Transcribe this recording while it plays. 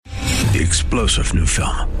the explosive new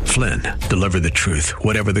film, Flynn, deliver the truth,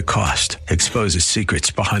 whatever the cost. Exposes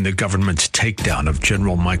secrets behind the government's takedown of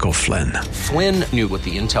General Michael Flynn. Flynn knew what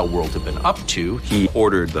the intel world had been up to. He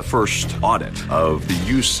ordered the first audit of the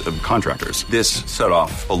use of contractors. This set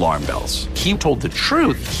off alarm bells. He told the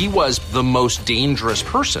truth. He was the most dangerous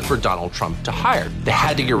person for Donald Trump to hire. They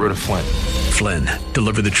had to get rid of Flynn. Flynn,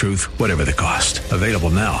 deliver the truth, whatever the cost. Available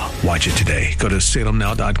now. Watch it today. Go to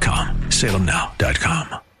salemnow.com.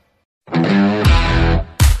 salemnow.com.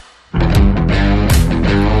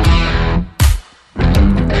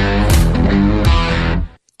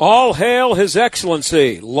 All hail His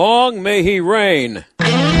Excellency. Long may he reign.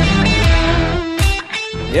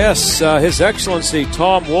 Yes, His Excellency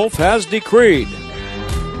Tom Wolfe has decreed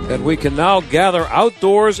that we can now gather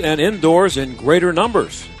outdoors and indoors in greater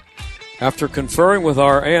numbers. After conferring with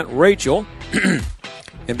our Aunt Rachel,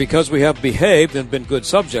 and because we have behaved and been good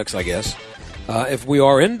subjects, I guess, if we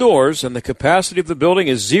are indoors and the capacity of the building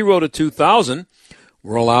is 0 to 2,000,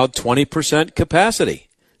 we're allowed 20% capacity.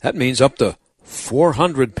 That means up to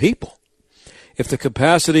 400 people. If the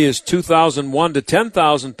capacity is 2,001 to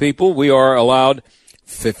 10,000 people, we are allowed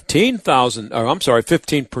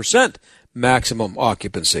 15% maximum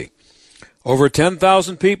occupancy. Over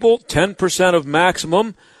 10,000 people, 10% of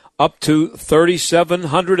maximum, up to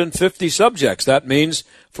 3,750 subjects. That means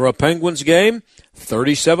for a Penguins game,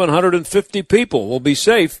 3,750 people will be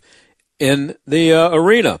safe in the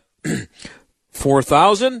arena.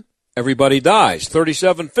 4,000, everybody dies.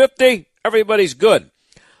 3,750, everybody's good.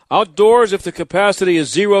 Outdoors, if the capacity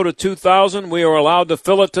is 0 to 2,000, we are allowed to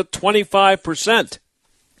fill it to 25%.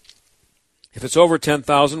 If it's over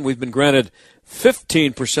 10,000, we've been granted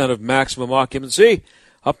 15% of maximum occupancy,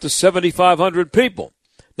 up to 7,500 people.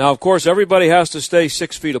 Now, of course, everybody has to stay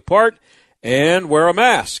 6 feet apart and wear a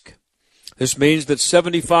mask. This means that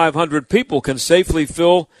 7,500 people can safely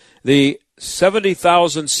fill the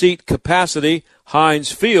 70,000-seat capacity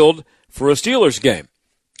Heinz Field for a Steelers game.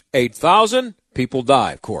 8,000, people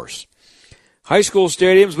die, of course. High school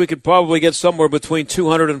stadiums, we could probably get somewhere between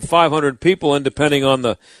 200 and 500 people in, depending on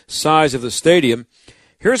the size of the stadium.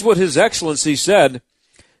 Here's what His Excellency said.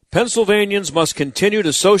 Pennsylvanians must continue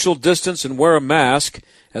to social distance and wear a mask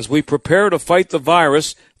as we prepare to fight the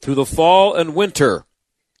virus through the fall and winter.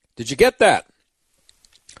 Did you get that?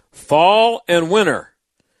 Fall and winter.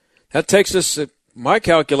 That takes us, my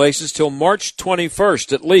calculations, till March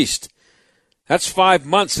 21st at least. That's 5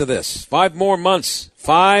 months of this. 5 more months.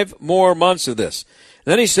 5 more months of this.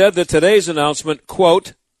 And then he said that today's announcement,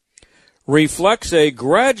 quote, reflects a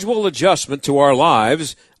gradual adjustment to our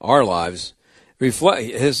lives, about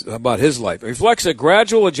his life. Reflects a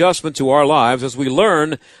gradual adjustment to our lives as we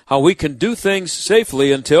learn how we can do things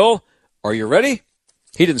safely until, are you ready?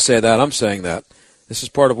 He didn't say that. I'm saying that. This is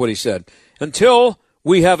part of what he said. Until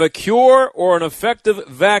we have a cure or an effective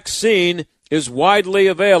vaccine is widely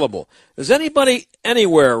available. Does anybody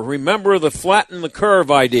anywhere remember the flatten the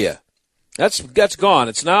curve idea? That's gone.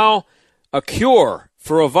 It's now a cure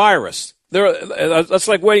for a virus. That's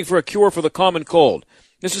like waiting for a cure for the common cold.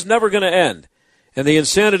 This is never going to end. And the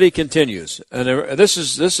insanity continues. And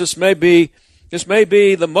this may be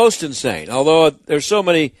the most insane. Although there's so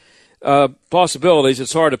many possibilities,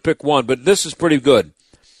 it's hard to pick one. But this is pretty good.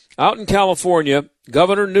 Out in California,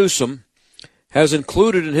 Governor Newsom has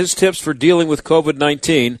included in his tips for dealing with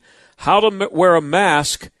COVID-19 how to wear a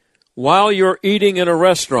mask while you're eating in a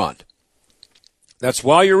restaurant. That's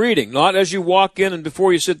while you're eating, not as you walk in and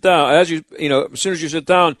before you sit down. As soon as you sit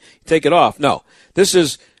down, you take it off. No, this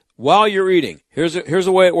is while you're eating. Here's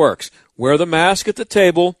the way it works. Wear the mask at the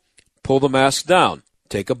table, pull the mask down,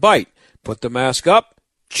 take a bite, put the mask up,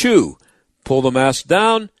 chew, pull the mask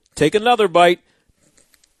down, take another bite,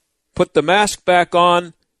 put the mask back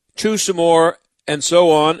on, chew some more, and so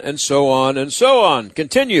on, and so on, and so on.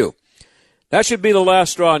 Continue. That should be the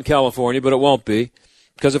last straw in California, but it won't be.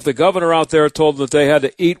 Because if the governor out there told them that they had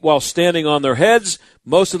to eat while standing on their heads,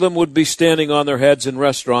 most of them would be standing on their heads in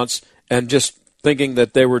restaurants and just thinking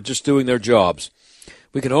that they were just doing their jobs.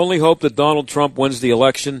 We can only hope that Donald Trump wins the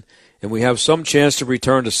election and we have some chance to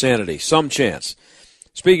return to sanity. Some chance.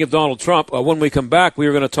 Speaking of Donald Trump, when we come back, we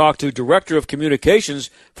are going to talk to Director of Communications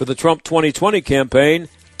for the Trump 2020 campaign,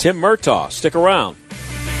 Tim Murtaugh. Stick around.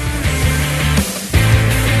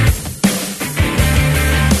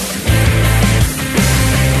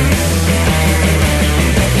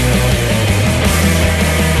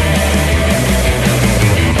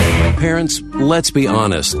 Parents, let's be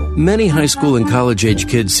honest. Many high school and college-age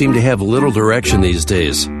kids seem to have little direction these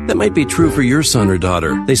days. That might be true for your son or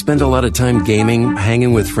daughter. They spend a lot of time gaming,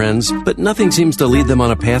 hanging with friends, but nothing seems to lead them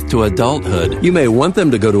on a path to adulthood. You may want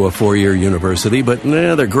them to go to a 4-year university, but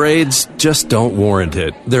their grades just don't warrant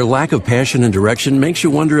it. Their lack of passion and direction makes you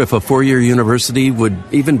wonder if a 4-year university would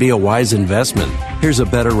even be a wise investment. Here's a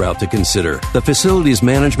better route to consider: the Facilities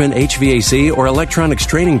Management, HVAC, or Electronics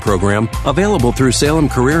Training Program, available through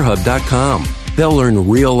SalemCareerHub.com. They'll learn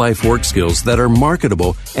real-life work skills that are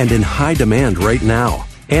marketable and in high demand right now.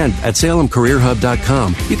 And at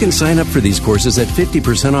SalemCareerHub.com, you can sign up for these courses at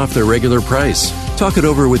 50% off their regular price. Talk it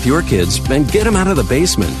over with your kids and get them out of the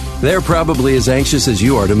basement. They're probably as anxious as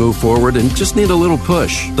you are to move forward and just need a little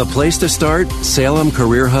push. The place to start?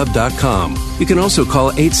 SalemCareerHub.com. You can also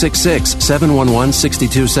call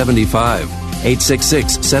 866-711-6275.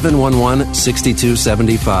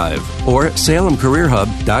 866-711-6275 or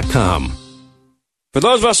SalemCareerHub.com. For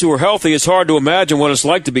those of us who are healthy, it's hard to imagine what it's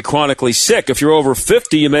like to be chronically sick. If you're over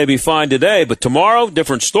 50, you may be fine today, but tomorrow,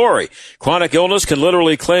 different story. Chronic illness can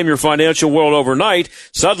literally claim your financial world overnight.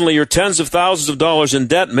 Suddenly, you're tens of thousands of dollars in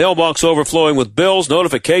debt, mailbox overflowing with bills,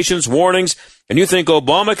 notifications, warnings, and you think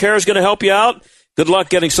Obamacare is going to help you out? Good luck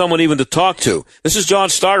getting someone even to talk to. This is John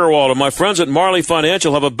Steigerwald, and my friends at Marley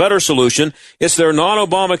Financial have a better solution. It's their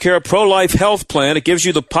non-Obamacare pro-life health plan. It gives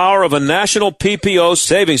you the power of a national PPO,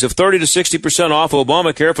 savings of 30 to 60% off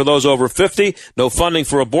Obamacare for those over 50, no funding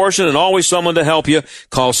for abortion, and always someone to help you.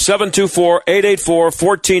 Call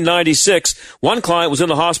 724-884-1496. One client was in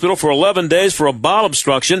the hospital for 11 days for a bowel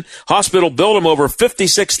obstruction. Hospital billed him over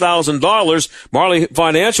 $56,000. Marley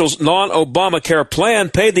Financial's non-Obamacare plan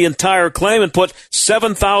paid the entire claim and put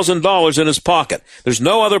 $7,000 in his pocket. There's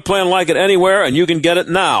no other plan like it anywhere, and you can get it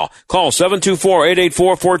now. Call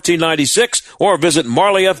 724-884-1496 or visit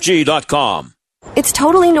marleyfg.com. It's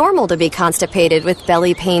totally normal to be constipated with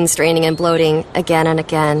belly pain, straining, and bloating again and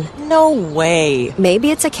again. No way. Maybe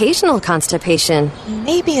it's occasional constipation.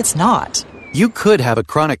 Maybe it's not. You could have a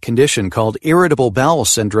chronic condition called irritable bowel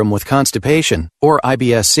syndrome with constipation, or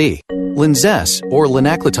IBS-C. Linzess, or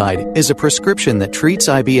linaclotide, is a prescription that treats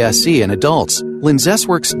IBS-C in adults. Linzess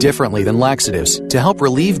works differently than laxatives to help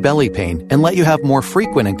relieve belly pain and let you have more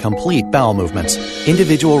frequent and complete bowel movements.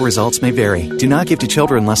 Individual results may vary. Do not give to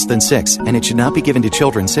children less than 6, and it should not be given to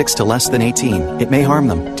children 6 to less than 18. It may harm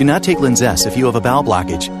them. Do not take Linzess if you have a bowel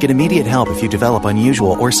blockage. Get immediate help if you develop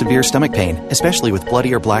unusual or severe stomach pain, especially with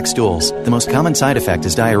bloody or black stools. The most common side effect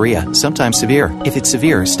is diarrhea, sometimes severe. If it's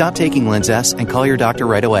severe, stop taking Linzess and call your doctor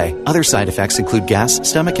right away. Other side effects include gas,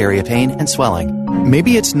 stomach area pain, and swelling.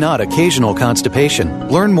 Maybe it's not occasional constipation.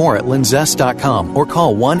 Learn more at linzess.com or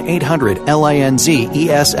call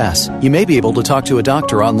 1-800-LINZESS. You may be able to talk to a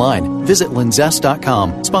doctor online. Visit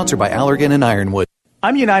linzess.com, sponsored by Allergan and Ironwood.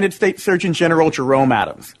 I'm United States Surgeon General Jerome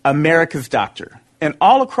Adams, America's doctor. And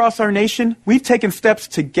all across our nation, we've taken steps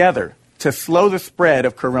together to slow the spread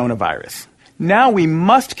of coronavirus. Now we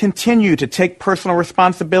must continue to take personal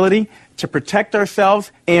responsibility to protect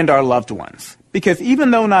ourselves and our loved ones. Because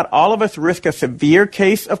even though not all of us risk a severe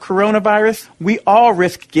case of coronavirus, we all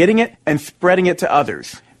risk getting it and spreading it to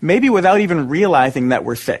others, maybe without even realizing that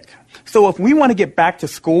we're sick. So if we want to get back to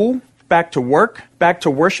school, back to work, back to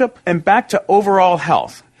worship, and back to overall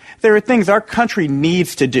health, there are things our country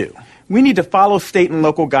needs to do. We need to follow state and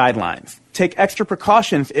local guidelines, take extra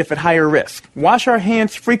precautions if at higher risk, wash our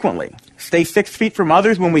hands frequently, stay 6 feet from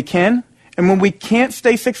others when we can, and when we can't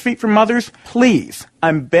stay 6 feet from others, please,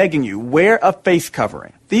 I'm begging you, wear a face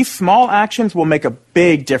covering. These small actions will make a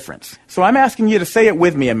big difference. So I'm asking you to say it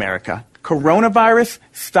with me, America. Coronavirus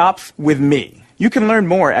stops with me. You can learn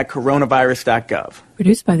more at coronavirus.gov.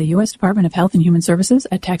 Produced by the U.S. Department of Health and Human Services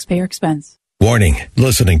at taxpayer expense. Warning,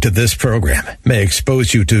 listening to this program may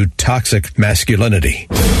expose you to toxic masculinity.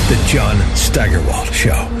 The John Steigerwald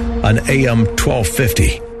Show on AM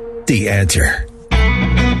 1250. The Answer.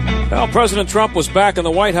 Well, President Trump was back in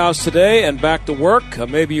the White House today and back to work.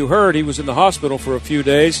 Maybe you heard he was in the hospital for a few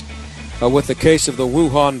days with the case of the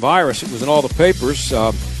Wuhan virus. It was in all the papers.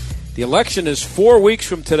 The election is 4 weeks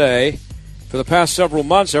from today. For the past several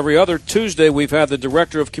months, every other Tuesday, we've had the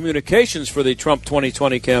Director of Communications for the Trump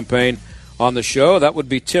 2020 campaign on the show. That would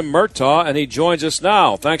be Tim Murtaugh, and he joins us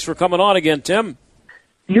now. Thanks for coming on again, Tim.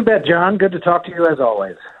 You bet, John. Good to talk to you as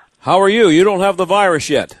always. How are you? You don't have the virus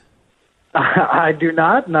yet. I do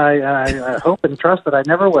not, and I hope and trust that I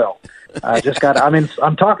never will.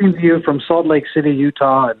 I'm talking to you from Salt Lake City,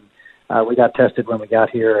 Utah, and we got tested when we got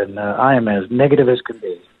here, and I am as negative as can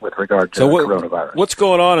be with regard to coronavirus. What's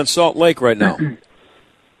going on in Salt Lake right now?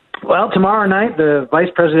 Well, tomorrow night, the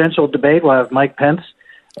vice presidential debate will have Mike Pence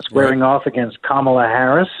squaring off against Kamala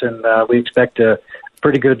Harris, and we expect a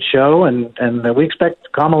pretty good show, and we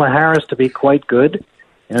expect Kamala Harris to be quite good.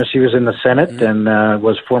 You know, she was in the Senate and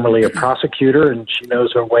was formerly a prosecutor, and she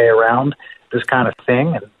knows her way around this kind of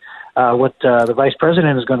thing. And what the vice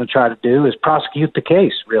president is going to try to do is prosecute the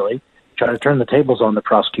case, really, try to turn the tables on the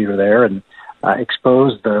prosecutor there and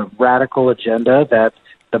expose the radical agenda that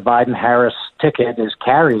the Biden-Harris ticket is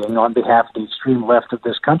carrying on behalf of the extreme left of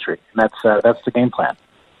this country. And that's the game plan.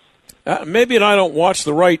 Maybe I don't watch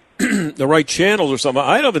the right the right channels or something.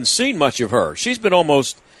 I haven't seen much of her. She's been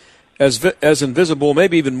almost as invisible,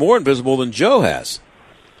 maybe even more invisible than Joe has.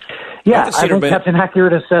 Yeah, I think that's inaccurate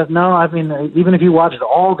to say. No, I mean, even if you watched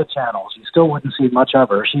all the channels, you still wouldn't see much of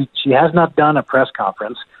her. She has not done a press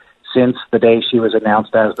conference since the day she was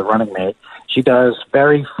announced as the running mate. She does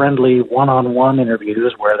very friendly one-on-one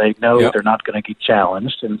interviews where they know they're not going to get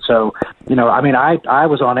challenged. And so, you know, I mean, I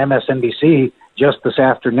was on MSNBC just this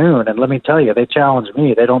afternoon, and let me tell you, they challenged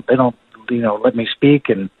me. They don't, you know, let me speak,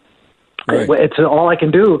 and it's all I can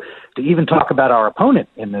do to even talk about our opponent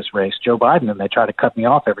in this race, Joe Biden, and they try to cut me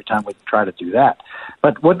off every time we try to do that.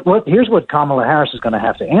 But here's what Kamala Harris is going to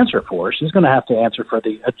have to answer for. She's going to have to answer for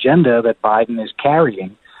the agenda that Biden is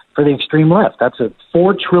carrying for the extreme left. That's a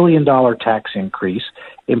 $4 trillion tax increase,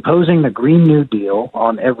 imposing the Green New Deal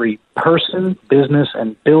on every person, business,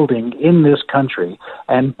 and building in this country.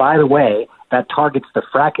 And by the way, that targets the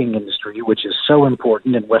fracking industry, which is so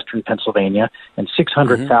important in western Pennsylvania, and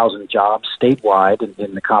 600,000 jobs statewide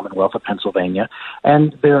in the Commonwealth of Pennsylvania.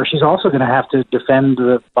 And she's also going to have to defend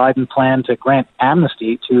the Biden plan to grant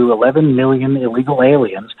amnesty to 11 million illegal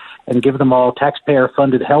aliens and give them all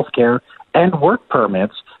taxpayer-funded health care and work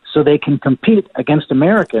permits so they can compete against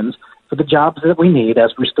Americans for the jobs that we need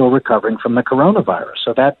as we're still recovering from the coronavirus.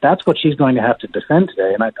 So that's what she's going to have to defend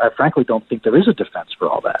today, and I frankly don't think there is a defense for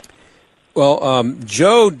all that. Well,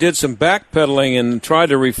 Joe did some backpedaling and tried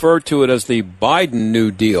to refer to it as the Biden New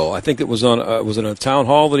Deal. I think it was in a town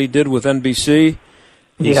hall that he did with NBC.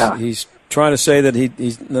 He's trying to say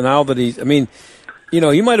that I mean, you know,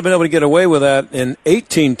 you might have been able to get away with that in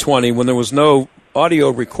 1820 when there was no audio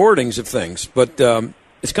recordings of things, but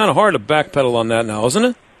it's kind of hard to backpedal on that now, isn't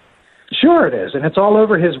it? Sure it is, and it's all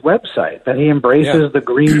over his website that he embraces the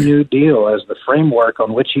Green New Deal as the framework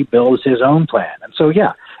on which he builds his own plan. And so,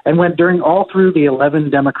 and when during all through the 11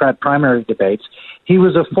 Democrat primary debates, he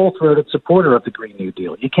was a full-throated supporter of the Green New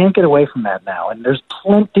Deal. You can't get away from that now, and there's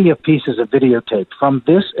plenty of pieces of videotape from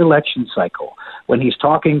this election cycle when he's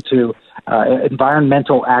talking to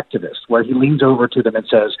environmental activists, where he leans over to them and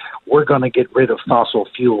says, we're going to get rid of fossil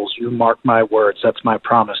fuels. You mark my words. That's my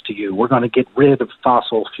promise to you. We're going to get rid of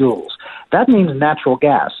fossil fuels. That means natural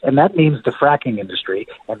gas, and that means the fracking industry,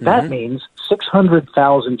 and that means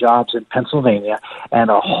 600,000 jobs in Pennsylvania and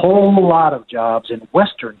a whole lot of jobs in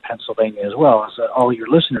western Pennsylvania as well, as all your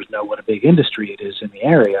listeners know what a big industry it is in the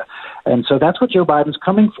area. And so that's what Joe Biden's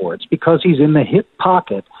coming for. It's because he's in the hip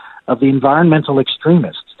pocket of the environmental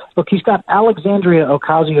extremists. Look, he's got Alexandria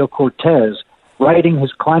Ocasio-Cortez writing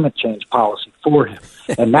his climate change policy for him,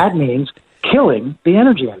 and that means killing the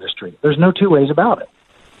energy industry. There's no two ways about it.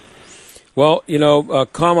 Well, you know,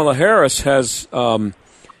 Kamala Harris has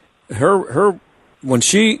her when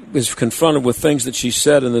she is confronted with things that she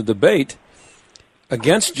said in the debate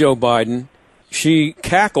against Joe Biden, she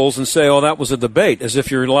cackles and say, "Oh, that was a debate," as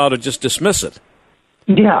if you're allowed to just dismiss it.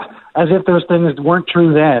 Yeah, as if those things weren't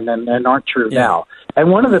true then and aren't true now. And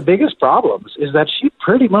one of the biggest problems is that she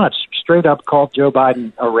pretty much straight up called Joe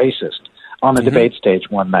Biden a racist on the debate stage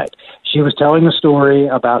one night. She was telling a story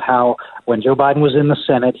about how when Joe Biden was in the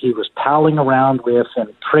Senate, he was palling around with and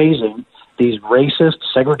praising these racist,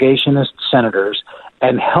 segregationist senators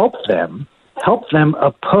and helped them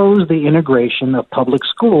oppose the integration of public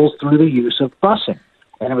schools through the use of busing.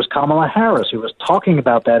 And it was Kamala Harris who was talking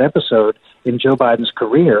about that episode in Joe Biden's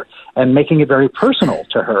career and making it very personal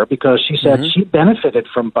to her because she said she benefited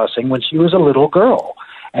from busing when she was a little girl.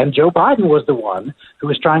 And Joe Biden was the one who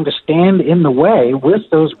was trying to stand in the way with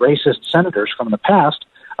those racist senators from the past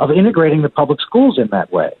of integrating the public schools in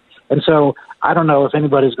that way. And so I don't know if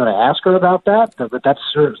anybody's going to ask her about that, but that's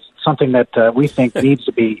something that we think needs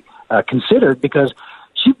to be considered because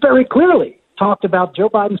she very clearly talked about Joe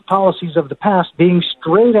Biden's policies of the past being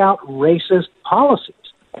straight-out racist policies.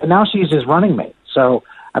 And now she's his running mate. So,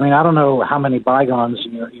 I mean, I don't know how many bygones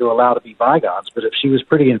you're allowed to be bygones, but if she was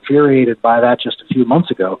pretty infuriated by that just a few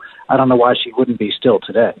months ago, I don't know why she wouldn't be still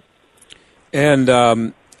today. And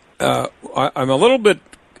I'm a little bit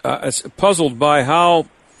puzzled by how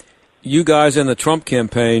you guys in the Trump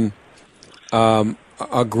campaign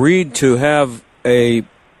agreed to have a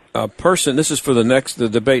person. This is for the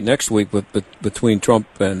debate next week between Trump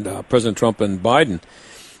and President Trump and Biden.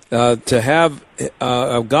 to have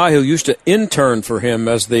a guy who used to intern for him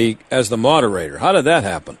as the moderator. How did that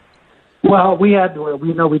happen? Well, we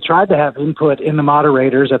tried to have input in the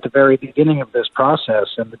moderators at the very beginning of this process,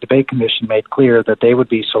 and the debate commission made clear that they would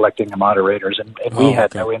be selecting the moderators, and we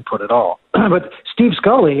had no input at all. But Steve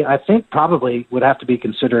Scully, I think, probably would have to be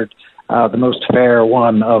considered the most fair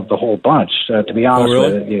one of the whole bunch, to be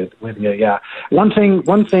honest with you. Yeah. One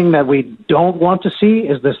thing that we don't want to see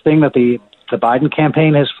is this thing that the Biden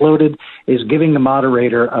campaign has floated, is giving the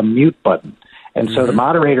moderator a mute button. And so the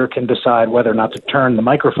moderator can decide whether or not to turn the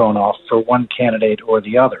microphone off for one candidate or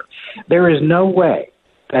the other. There is no way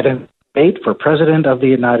that in a debate for President of the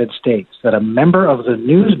United States that a member of the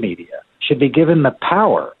news media should be given the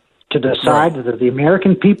power to decide that the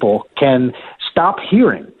American people can stop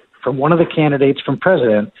hearing from one of the candidates for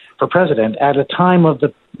president at a time of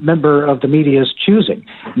the member of the media's choosing.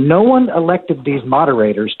 No one elected these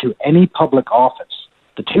moderators to any public office.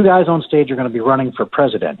 The two guys on stage are going to be running for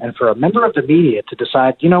president, and for a member of the media to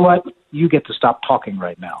decide, you know what, you get to stop talking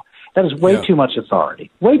right now. That is way too much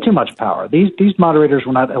authority, way too much power. These moderators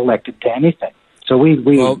were not elected to anything. So we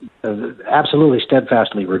absolutely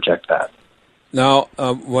steadfastly reject that. Now,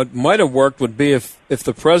 what might have worked would be if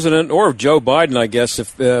the president, or Joe Biden, I guess,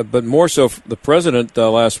 but more so the president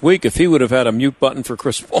last week, if he would have had a mute button for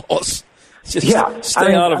Chris Wallace. Stay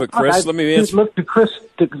out of it, Chris. Let me answer. Look,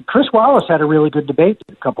 Chris Wallace had a really good debate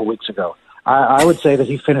a couple weeks ago. I would say that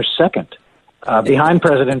he finished second, behind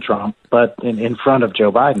President Trump, but in front of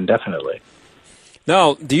Joe Biden, definitely.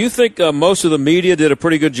 Now, do you think most of the media did a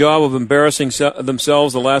pretty good job of embarrassing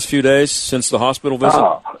themselves the last few days since the hospital visit?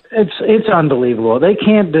 Oh, it's unbelievable. They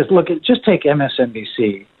can't just take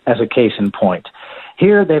MSNBC as a case in point.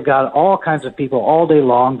 Here they've got all kinds of people all day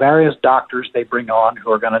long, various doctors they bring on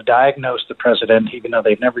who are going to diagnose the president, even though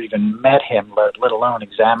they've never even met him, let alone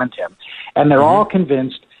examined him. And they're all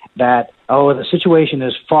convinced that, the situation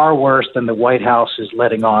is far worse than the White House is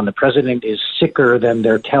letting on. The president is sicker than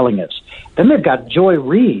they're telling us. Then they've got Joy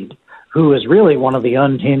Reid, who is really one of the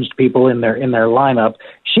unhinged people in their lineup.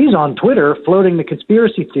 She's on Twitter floating the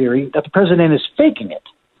conspiracy theory that the president is faking it.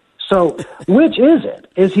 So which is it?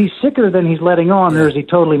 Is he sicker than he's letting on, or is he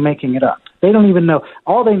totally making it up? They don't even know.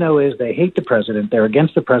 All they know is they hate the president. They're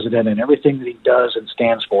against the president and everything that he does and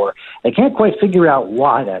stands for. They can't quite figure out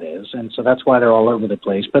why that is, and so that's why they're all over the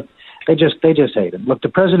place. But they just hate him. Look, the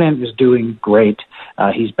president is doing great.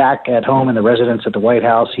 He's back at home in the residence at the White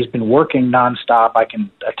House. He's been working nonstop. I can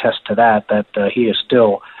attest to that he is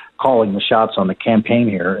still calling the shots on the campaign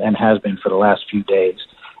here and has been for the last few days.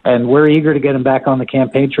 And we're eager to get him back on the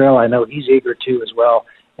campaign trail. I know he's eager to as well,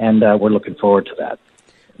 and we're looking forward to that.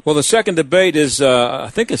 Well, the second debate is, I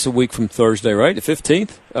think it's a week from Thursday, right? The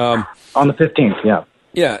 15th? On the 15th, yeah.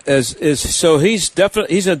 Yeah, so he's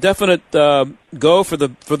a definite go for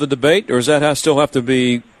the debate, or does that still have to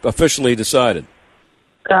be officially decided?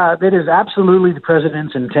 It is absolutely the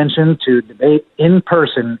president's intention to debate in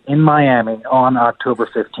person in Miami on October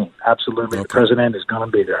 15th. Absolutely, okay. The president is going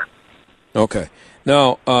to be there. Okay.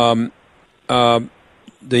 Now,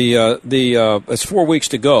 it's 4 weeks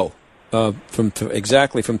to go from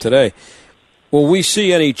today. Will we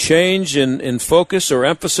see any change in focus or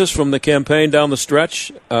emphasis from the campaign down the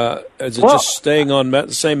stretch? Is it just staying on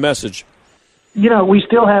the same message? We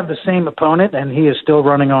still have the same opponent, and he is still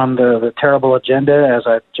running on the terrible agenda, as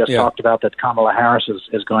I just talked about, that Kamala Harris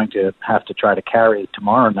is going to have to try to carry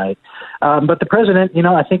tomorrow night. But the president,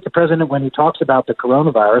 I think the president, when he talks about the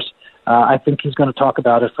coronavirus, I think he's going to talk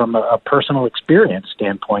about it from a personal experience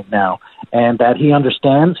standpoint now, and that he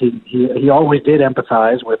understands. He always did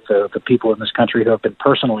empathize with the people in this country who have been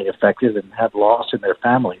personally affected and have loss in their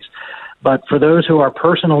families. But for those who are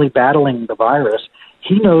personally battling the virus,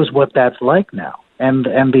 he knows what that's like now. And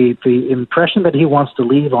the impression that he wants to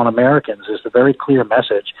leave on Americans is the very clear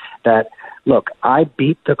message that, look, I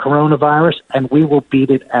beat the coronavirus, and we will beat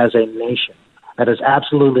it as a nation. That is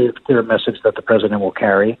absolutely a clear message that the president will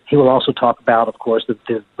carry. He will also talk about, of course,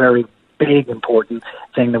 the very big, important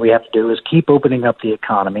thing that we have to do is keep opening up the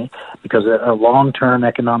economy, because a long-term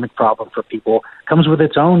economic problem for people comes with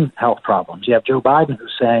its own health problems. You have Joe Biden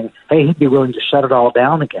who's saying, hey, he'd be willing to shut it all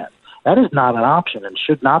down again. That is not an option and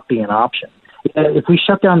should not be an option. If we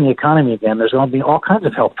shut down the economy again, there's going to be all kinds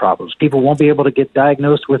of health problems. People won't be able to get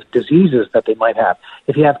diagnosed with diseases that they might have.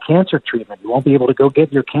 If you have cancer treatment, you won't be able to go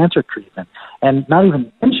get your cancer treatment. And not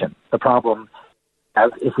even mention the problem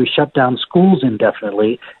if we shut down schools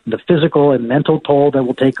indefinitely, the physical and mental toll that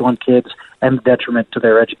will take on kids and the detriment to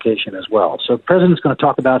their education as well. So the president's going to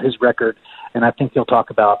talk about his record, and I think he'll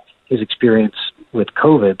talk about his experience with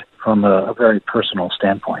COVID from a very personal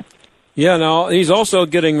standpoint. Yeah, now he's also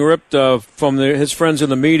getting ripped from his friends in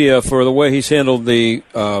the media for the way he's handled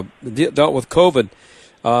dealt with COVID,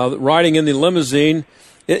 riding in the limousine.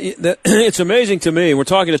 It's amazing to me. We're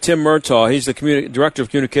talking to Tim Murtaugh. He's the director of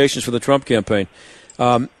communications for the Trump campaign.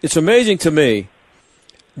 It's amazing to me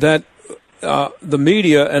that the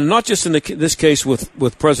media, and not just in this case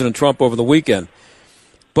with President Trump over the weekend,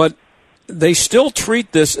 but they still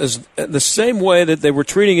treat this as the same way that they were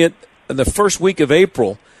treating it in the first week of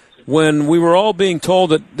April, when we were all being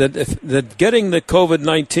told that getting the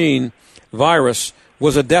COVID-19 virus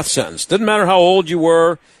was a death sentence. Didn't matter how old you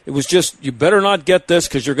were. It was just, you better not get this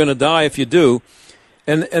because you're going to die if you do.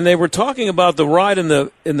 And they were talking about the ride in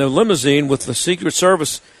the limousine with the Secret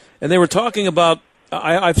Service, and they were talking about,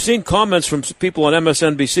 I've seen comments from people on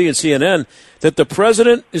MSNBC and CNN that the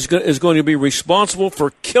president is going to be responsible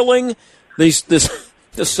for killing the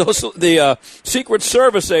Secret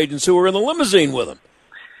Service agents who were in the limousine with him.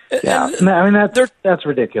 Yeah, I mean that's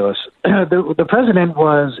ridiculous. The president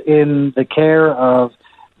was in the care of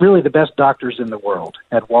really the best doctors in the world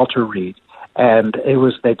at Walter Reed, and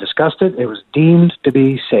they discussed it. It was deemed to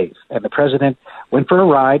be safe, and the president went for a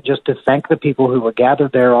ride just to thank the people who were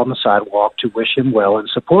gathered there on the sidewalk to wish him well and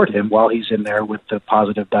support him while he's in there with the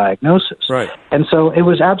positive diagnosis. Right. And so it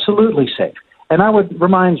was absolutely safe. And I would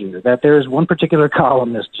remind you that there is one particular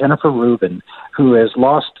columnist, Jennifer Rubin, who has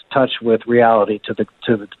lost touch with reality to the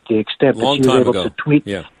extent that she was able to tweet.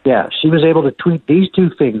 Yeah, she was able to tweet these two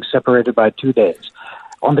things separated by 2 days.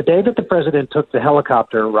 On the day that the president took the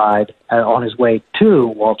helicopter ride on his way to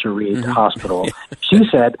Walter Reed Hospital, she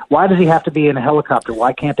said, "Why does he have to be in a helicopter?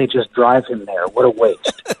 Why can't they just drive him there? What a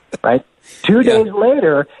waste!" Right? 2 days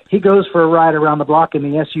later, he goes for a ride around the block in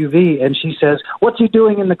the SUV, and she says, "What's he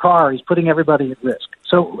doing in the car? He's putting everybody at risk."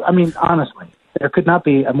 So, I mean, honestly, there could not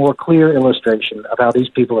be a more clear illustration of how these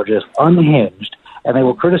people are just unhinged, and they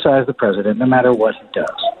will criticize the president no matter what he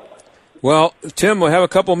does. Well, Tim, we have a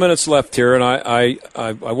couple minutes left here, and I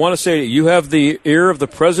want to say you have the ear of the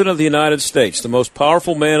President of the United States, the most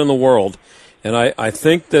powerful man in the world, and I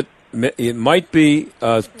think that it might be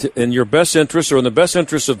in your best interest or in the best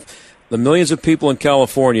interest of the millions of people in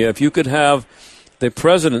California, if you could have the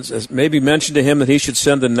president maybe mention to him that he should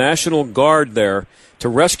send the National Guard there to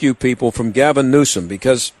rescue people from Gavin Newsom,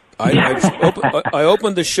 because I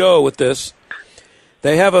opened the show with this.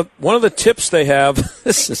 They have one of the tips they have,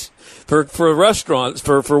 this is for restaurants,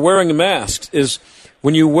 for wearing masks, is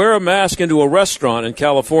when you wear a mask into a restaurant in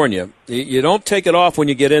California, you don't take it off when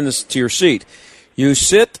you get into your seat. You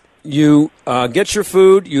sit, you get your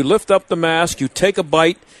food, you lift up the mask, you take a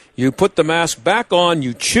bite, you put the mask back on,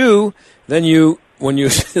 you chew, then when you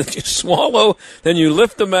swallow, then you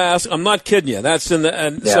lift the mask. I'm not kidding you. That's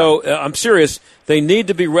So I'm serious. They need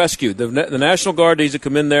to be rescued. The National Guard needs to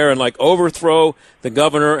come in there and overthrow the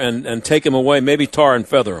governor and take him away, maybe tar and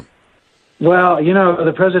feather him. Well,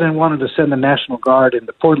 the president wanted to send the National Guard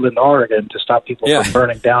into Portland, Oregon to stop people from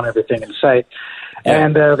burning down everything in sight. Yeah.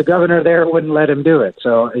 And the governor there wouldn't let him do it.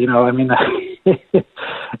 So, I mean,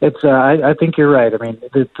 it's. I think you're right. I mean,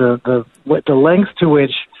 the length to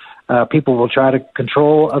which people will try to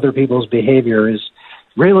control other people's behavior is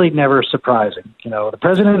really never surprising. The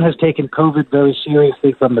president has taken COVID very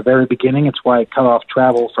seriously from the very beginning. It's why it cut off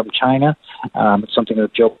travel from China. It's something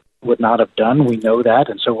that Joe would not have done. We know that,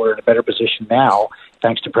 and so we're in a better position now,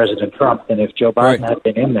 thanks to President Trump, than if Joe Biden had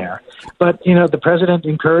been in there. But, the president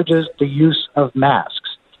encourages the use of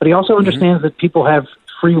masks. But he also understands that people have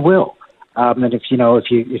free will. And if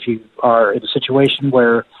you are in a situation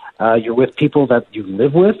where you're with people that you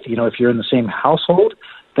live with, if you're in the same household,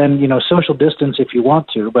 then, social distance if you want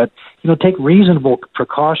to, but, take reasonable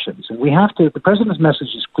precautions. And the president's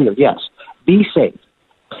message is clear. Yes, be safe.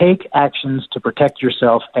 Take actions to protect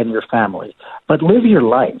yourself and your family, but live your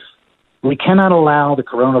life. We cannot allow the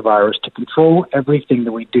coronavirus to control everything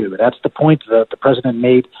that we do. That's the point that the president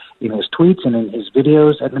made in his tweets and in his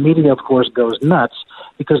videos, and the media, of course, goes nuts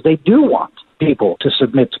because they do want people to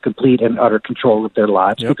submit to complete and utter control of their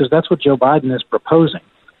lives because that's what Joe Biden is proposing.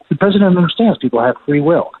 The president understands people have free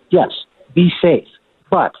will. Yes, be safe,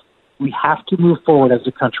 but we have to move forward as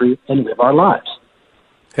a country and live our lives.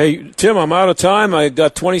 Hey, Tim, I'm out of time. I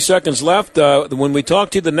got 20 seconds left. When we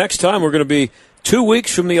talk to you the next time, we're going to be 2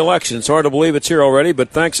 weeks from the election. It's hard to believe it's here already,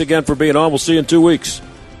 but thanks again for being on. We'll see you in 2 weeks.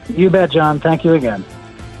 You bet, John. Thank you again.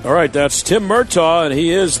 All right, that's Tim Murtaugh, and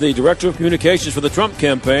he is the Director of Communications for the Trump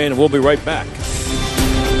campaign, and we'll be right back.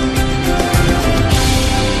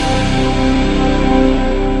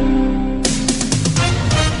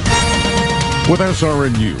 With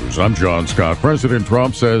SRN News, I'm John Scott. President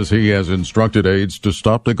Trump says he has instructed aides to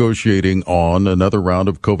stop negotiating on another round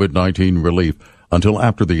of COVID-19 relief until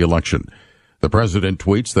after the election. The president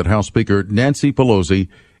tweets that House Speaker Nancy Pelosi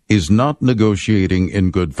is not negotiating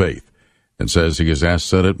in good faith and says he has asked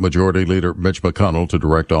Senate Majority Leader Mitch McConnell to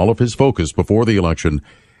direct all of his focus before the election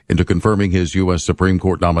into confirming his U.S. Supreme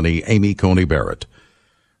Court nominee Amy Coney Barrett.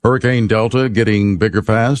 Hurricane Delta getting bigger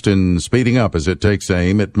fast and speeding up as it takes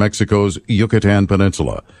aim at Mexico's Yucatan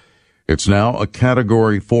Peninsula. It's now a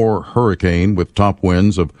Category 4 hurricane with top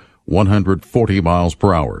winds of 140 miles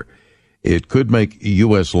per hour. It could make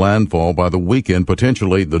U.S. landfall by the weekend,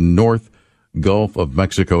 potentially the North Gulf of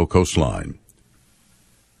Mexico coastline.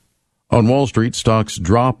 On Wall Street, stocks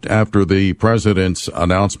dropped after the president's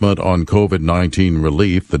announcement on COVID-19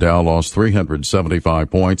 relief. The Dow lost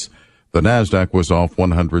 375 points. The Nasdaq was off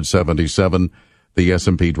 177. The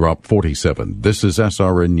S&P dropped 47. This is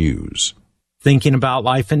SRN News. Thinking about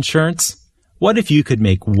life insurance? What if you could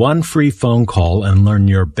make one free phone call and learn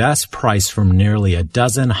your best price from nearly a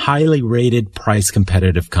dozen highly rated price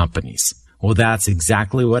competitive companies? Well, that's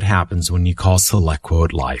exactly what happens when you call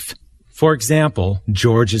SelectQuote Life. For example,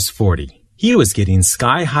 George is 40. He was getting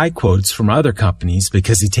sky-high quotes from other companies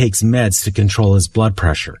because he takes meds to control his blood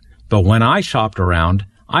pressure. But when I shopped around,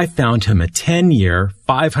 I found him a 10-year,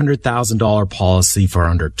 $500,000 policy for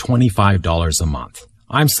under $25 a month.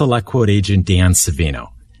 I'm SelectQuote agent Dan Savino.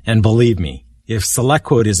 And believe me, if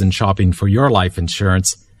SelectQuote isn't shopping for your life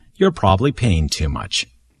insurance, you're probably paying too much.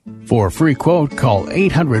 For a free quote, call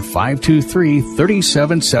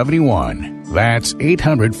 800-523-3771. That's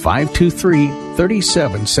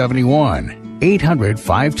 800-523-3771.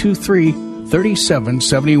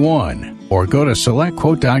 800-523-3771. Or go to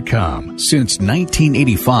SelectQuote.com. Since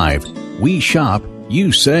 1985, we shop,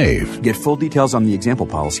 you save. Get full details on the example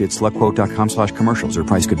policy at SelectQuote.com/commercials. Their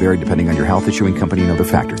price could vary depending on your health, issuing company, and other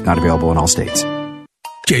factors. Not available in all states.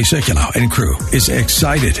 Jay Sekulow and crew is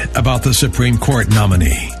excited about the Supreme Court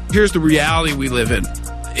nominee. Here's the reality we live in.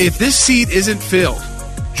 If this seat isn't filled,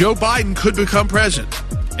 Joe Biden could become president,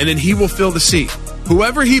 and then he will fill the seat.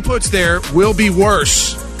 Whoever he puts there will be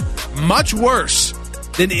worse, much worse,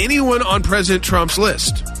 than anyone on President Trump's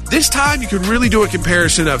list. This time, you can really do a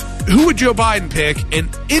comparison of who would Joe Biden pick, and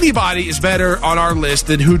anybody is better on our list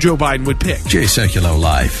than who Joe Biden would pick. Jay Sekulow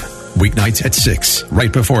Live, weeknights at 6,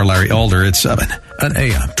 right before Larry Alder at 7, on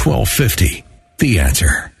AM 1250. The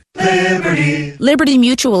Answer. Liberty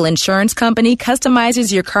Mutual Insurance Company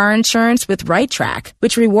customizes your car insurance with Right Track,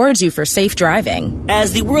 which rewards you for safe driving.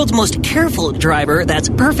 As the world's most careful driver, that's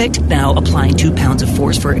perfect. Now applying 2 pounds of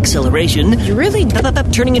force for acceleration. You really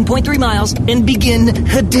turning in 0.3 miles and begin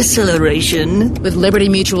deceleration. With Liberty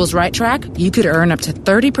Mutual's Right Track, you could earn up to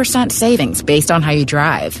 30% savings based on how you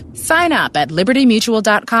drive. Sign up at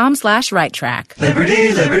libertymutual.com/righttrack.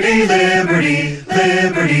 Liberty, liberty, liberty,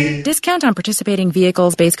 liberty. Discount on participating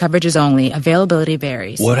vehicles, base coverages only. Availability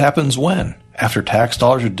varies. What happens when? After tax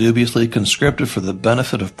dollars are dubiously conscripted for the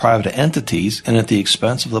benefit of private entities and at the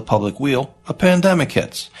expense of the public weal, a pandemic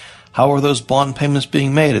hits. How are those bond payments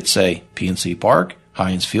being made at, say, PNC Park,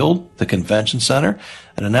 Heinz Field, the Convention Center?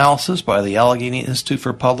 An analysis by the Allegheny Institute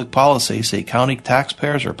for Public Policy say county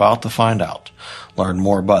taxpayers are about to find out. Learn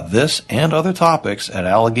more about this and other topics at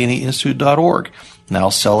AlleghenyInstitute.org, now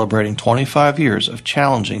celebrating 25 years of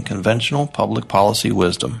challenging conventional public policy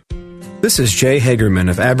wisdom. This is Jay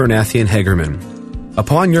Hagerman of Abernathy & Hagerman.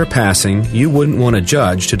 Upon your passing, you wouldn't want a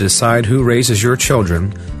judge to decide who raises your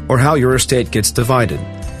children or how your estate gets divided.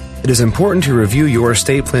 It is important to review your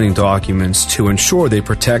estate planning documents to ensure they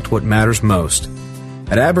protect what matters most.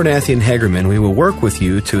 At Abernathy & Hagerman, we will work with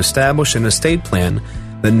you to establish an estate plan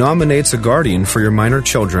that nominates a guardian for your minor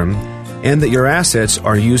children and that your assets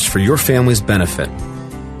are used for your family's benefit.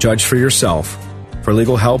 Judge for yourself. For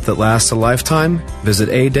legal help that lasts a lifetime, visit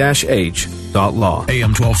a-h.law.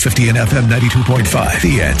 AM 1250 and FM 92.5.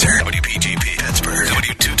 The Answer. WPGP Pittsburgh.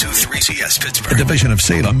 W223CS Pittsburgh. A division of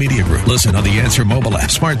Salem Media Group. Listen on the Answer mobile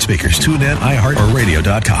app, smart speakers, TuneIn, iHeart, or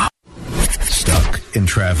radio.com. Stuck in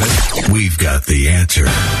traffic? We've got the answer.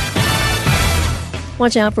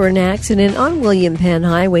 Watch out for an accident on William Penn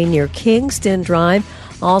Highway near Kingston Drive.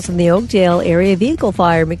 Also in the Oakdale area, vehicle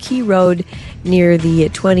fire, McKee Road near the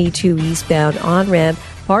 22 eastbound on-ramp.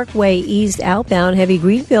 Parkway East outbound, heavy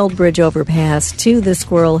Greenfield Bridge overpass to the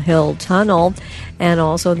Squirrel Hill Tunnel. And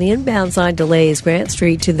also on the inbound side, delays, Grant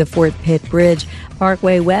Street to the Fort Pitt Bridge.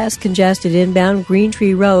 Parkway West, congested inbound, Green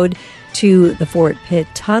Tree Road to the Fort Pitt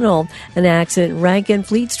Tunnel. An accident, Rankin,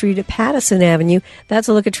 Fleet Street at Pattison Avenue. That's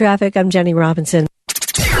a look at traffic. I'm Jenny Robinson.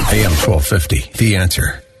 AM 1250, The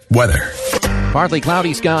Answer. Weather. Partly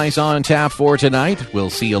cloudy skies on tap for tonight. We'll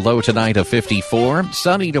see a low tonight of 54.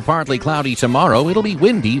 Sunny to partly cloudy tomorrow. It'll be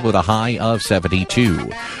windy with a high of 72.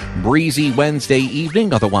 Breezy Wednesday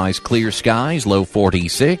evening, otherwise clear skies, low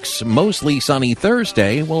 46. Mostly sunny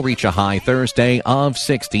Thursday. We'll reach a high Thursday of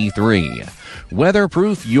 63.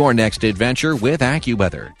 Weatherproof your next adventure with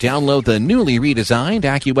AccuWeather. Download the newly redesigned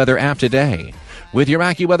AccuWeather app today. With your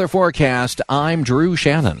AccuWeather forecast, I'm Drew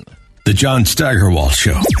Shannon. The John Steigerwald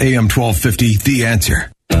Show, AM 1250, The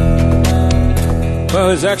Answer. Well,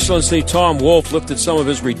 His Excellency Tom Wolf lifted some of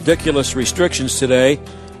his ridiculous restrictions today,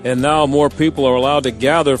 and now more people are allowed to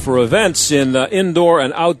gather for events in indoor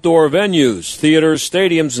and outdoor venues, theaters,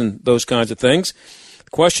 stadiums, and those kinds of things.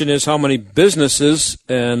 The question is how many businesses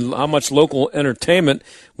and how much local entertainment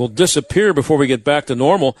will disappear before we get back to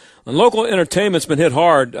normal. And local entertainment's been hit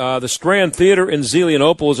hard. The Strand Theater in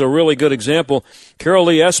Zelienople is a really good example. Carol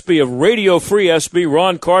Lee Espy of Radio Free Espy,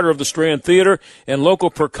 Ron Carter of the Strand Theater, and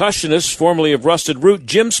local percussionists, formerly of Rusted Root,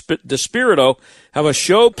 Jim DeSpirito, have a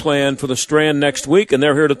show planned for the Strand next week, and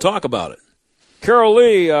they're here to talk about it. Carol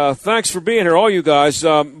Lee, thanks for being here, all you guys.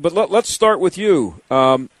 But let's start with you.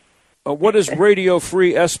 What is Radio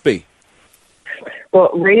Free Espy? Well,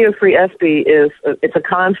 Radio Free Espy it's a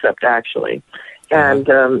concept actually, and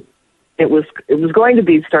it was going to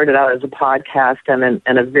be started out as a podcast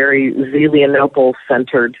and a very Zelienople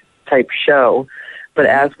centered type show, but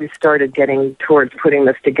as we started getting towards putting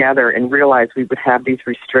this together and realized we would have these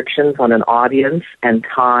restrictions on an audience and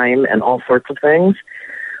time and all sorts of things,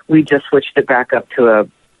 we just switched it back up to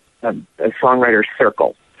a songwriter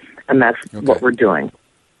circle, and that's what we're doing.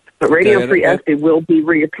 But Radio Free Espy will be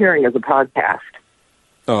reappearing as a podcast.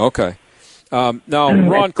 Oh, okay. Now,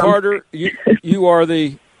 Ron Carter, you are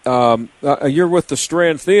you're with the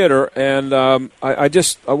Strand Theater, and I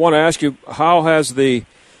want to ask you, how has the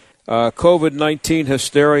COVID-19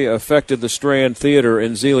 hysteria affected the Strand Theater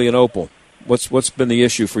in Zelienople? What's been the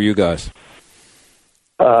issue for you guys?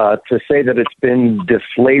 To say that it's been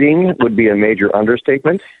deflating would be a major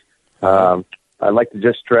understatement. I'd like to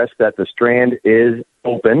just stress that the Strand is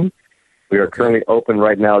open. We are currently open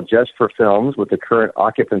right now just for films with the current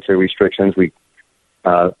occupancy restrictions.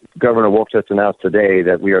 Governor Wolf just announced today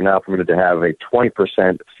that we are now permitted to have a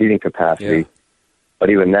 20% seating capacity, but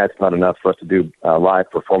even that's not enough for us to do live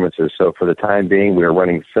performances. So for the time being, we are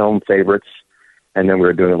running film favorites, and then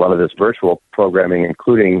we're doing a lot of this virtual programming,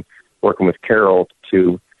 including working with Carol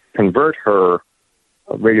to convert her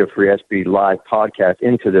Radio Free Espy live podcast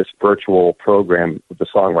into this virtual program with the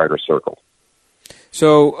Songwriter Circle.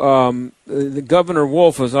 So the Governor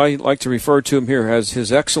Wolf, as I like to refer to him here, has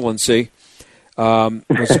His Excellency,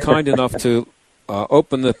 was kind enough to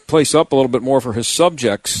open the place up a little bit more for his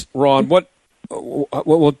subjects. Ron, what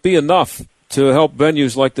will it be enough to help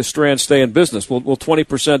venues like the Strand stay in business? Will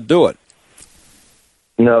 20% do it?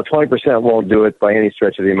 No, 20% won't do it by any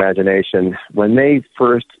stretch of the imagination. When they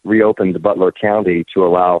first reopened Butler County to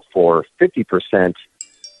allow for 50%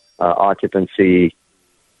 occupancy,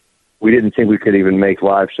 we didn't think we could even make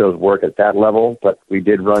live shows work at that level, but we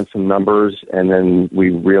did run some numbers, and then we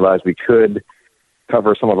realized we could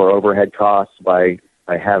cover some of our overhead costs by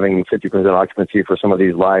having 50% occupancy for some of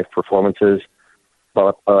these live performances.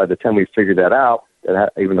 But by the time we figured that out,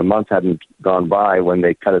 even a month hadn't gone by when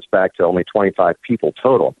they cut us back to only 25 people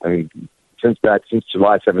total. I mean, since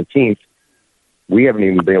July 17th, we haven't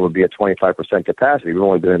even been able to be at 25% capacity. We've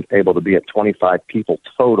only been able to be at 25 people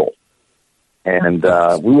total. And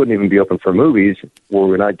we wouldn't even be open for movies where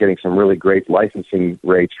we're not getting some really great licensing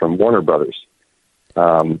rates from Warner Brothers.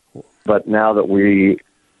 But now that we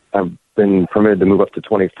have been permitted to move up to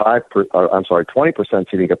 20%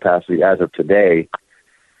 seating capacity as of today,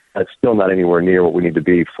 that's still not anywhere near what we need to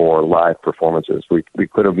be for live performances. We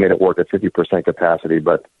could have made it work at 50% capacity,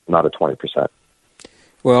 but not at 20%.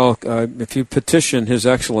 Well, if you petition His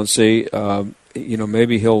Excellency,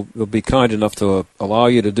 maybe he'll be kind enough to allow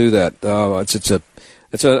you to do that.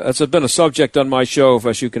 It's been a subject on my show,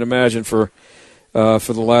 as you can imagine, for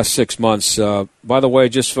the last 6 months. By the way,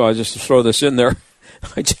 just to throw this in there,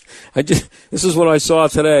 this is what I saw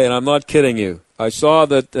today, and I'm not kidding you. I saw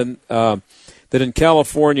that in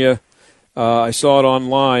California, I saw it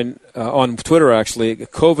online on Twitter actually. A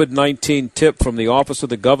COVID-19 tip from the Office of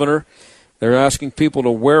the Governor. They're asking people to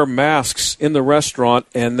wear masks in the restaurant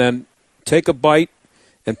and then take a bite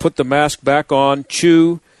and put the mask back on,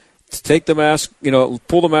 chew, take the mask,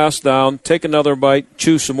 pull the mask down, take another bite,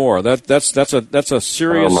 chew some more. That's a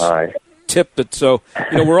serious tip.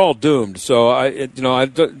 We're all doomed. So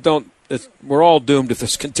we're all doomed if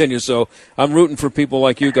this continues. So I'm rooting for people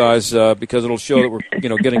like you guys because it'll show that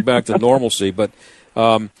we're getting back to normalcy. But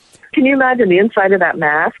can you imagine the inside of that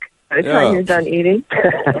mask? by the time you're done eating.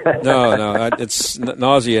 No, it's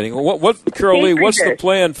nauseating. What, Carol Lee? What's the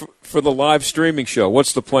plan for the live streaming show?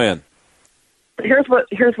 What's the plan? Here's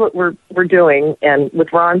what we're doing, and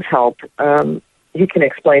with Ron's help, he can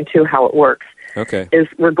explain too how it works. Okay. Is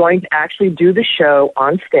we're going to actually do the show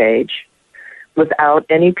on stage without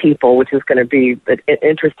any people, which is going to be an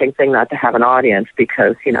interesting thing not to have an audience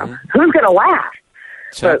because, who's going to laugh?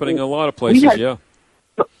 It's happening in a lot of places,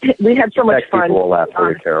 We had so much fun. People will laugh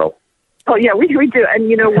for you, Carol. Oh, yeah, we do. And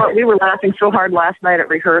you know what? We were laughing so hard last night at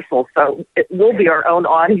rehearsal, so we'll be our own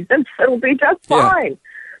audience. It'll be just fine.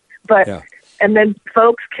 But and then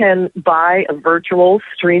folks can buy a virtual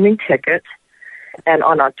streaming ticket, and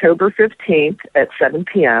on October 15th at 7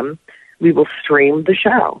 p.m., we will stream the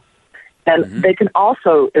show. And they can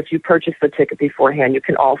also, if you purchase the ticket beforehand, you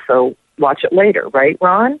can also watch it later, right,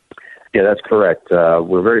 Ron? Yeah, that's correct.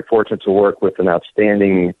 We're very fortunate to work with an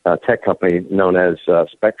outstanding tech company known as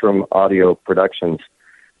Spectrum Audio Productions.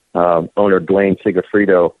 Owner Dwayne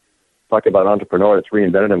Sigafredo, talk about an entrepreneur that's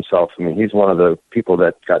reinvented himself. I mean, he's one of the people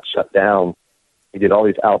that got shut down. He did all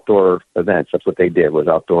these outdoor events. That's what they did, was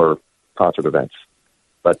outdoor concert events.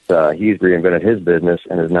 But he's reinvented his business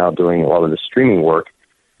and is now doing a lot of the streaming work.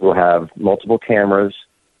 We'll have multiple cameras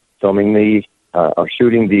filming or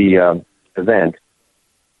shooting the event,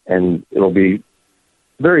 and it'll be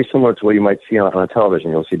very similar to what you might see on a television.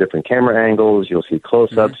 You'll see different camera angles, you'll see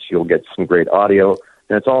close-ups, you'll get some great audio,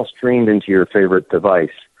 and it's all streamed into your favorite device.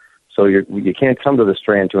 So you can't come to the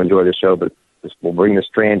Strand to enjoy the show, but we'll bring the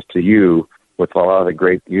Strand to you with a lot of the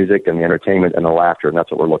great music and the entertainment and the laughter, and that's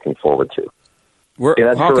what we're looking forward to.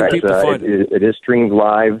 That's how correct. Can people find it is streamed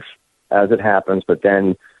live as it happens, but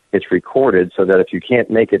then it's recorded so that if you can't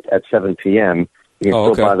make it at 7 p.m., you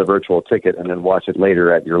can still buy the virtual ticket and then watch it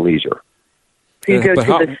later at your leisure. So you go to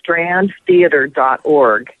the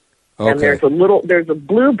strandtheater.org, and there's a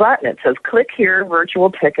blue button. It says, click here,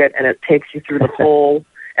 virtual ticket, and it takes you through the whole,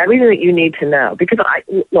 everything that you need to know. Because,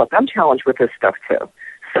 I'm challenged with this stuff, too.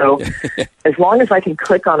 So as long as I can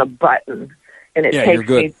click on a button, and it takes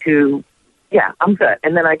me to, I'm good.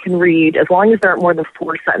 And then I can read, as long as there aren't more than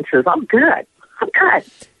 4 sentences, I'm good.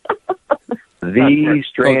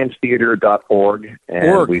 TheStrandtheater.org,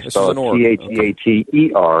 and we spell it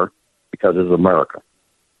THEATER because it's America.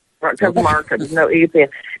 Right, because America, there's no easy.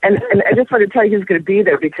 And I just wanted to tell you who's going to be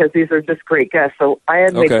there because these are just great guests. So I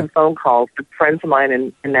had made some phone calls to friends of mine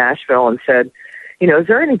in Nashville and said, is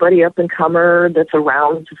there anybody up and comer that's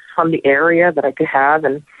around from the area that I could have?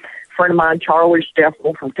 And a friend of mine, Charlie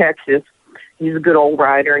Steffel from Texas, he's a good old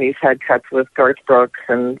writer, and he's had cuts with Garth Brooks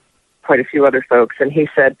and quite a few other folks. And he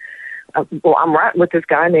said, I'm writing with this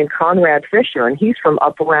guy named Conrad Fisher, and he's from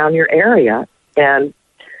up around your area. And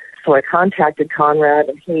so I contacted Conrad,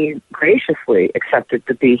 and he graciously accepted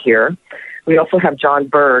to be here. We also have John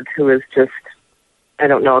Berg, who is just, I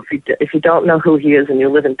don't know, if you don't know who he is and you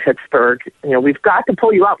live in Pittsburgh, we've got to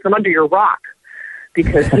pull you out from under your rock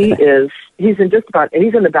because he's in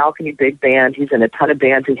the Balcony Big Band. He's in a ton of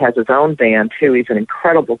bands. He has his own band, too. He's an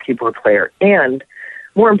incredible keyboard player. And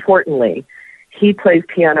more importantly, he plays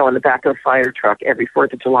piano on the back of a fire truck every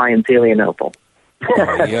 4th of July in Zelienople.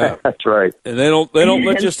 Yeah, that's right. And they don't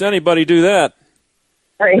let just anybody do that.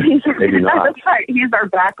 Right. Maybe not. That's right. He's our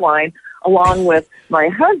backline, along with my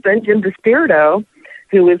husband, Jim DeSpirito,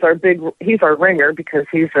 who is he's our ringer because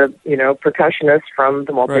he's a percussionist from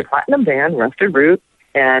the multi-platinum band Rusted Root,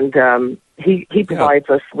 and he provides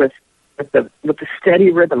us with the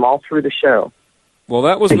steady rhythm all through the show. Well,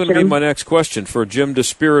 that was going to be my next question for Jim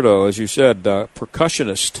DeSpirito, as you said,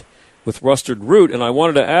 percussionist with Rusted Root. And I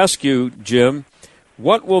wanted to ask you, Jim,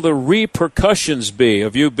 what will the repercussions be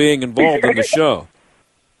of you being involved in the show?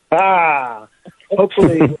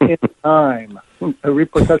 Hopefully in time, the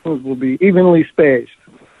repercussions will be evenly spaced.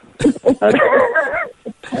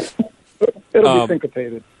 It'll be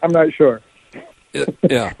syncopated. I'm not sure.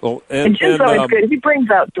 Yeah. Well, and Jim's always good. He brings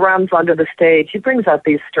out drums onto the stage. He brings out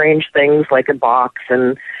these strange things like a box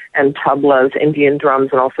and tablas, Indian drums,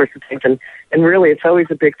 and all sorts of things. And really, it's always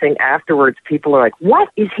a big thing afterwards. People are like, "What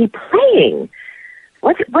is he playing?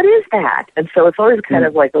 What is that?" And so it's always kind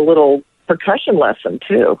of like a little percussion lesson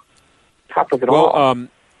too. Top of it all. Well,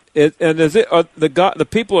 is it the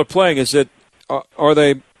people are playing? Is it are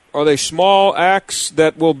they small acts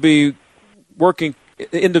that will be working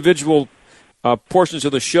individual portions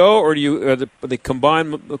of the show, or do they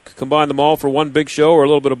combine them all for one big show, or a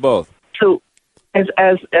little bit of both? So, as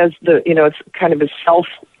the it's kind of a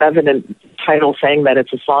self-evident title saying that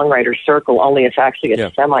it's a songwriter circle, only it's actually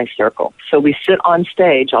a semicircle. So we sit on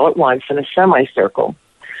stage all at once in a semicircle.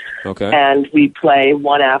 Okay. And we play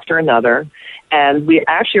one after another, And we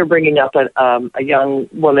actually are bringing up a young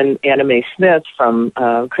woman, Anna Mae Smith from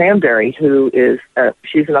Cranberry, who is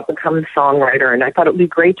she's an up-and-coming songwriter, and I thought it would be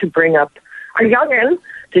great to bring up our youngin'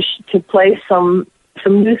 to play some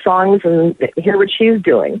new songs and hear what she's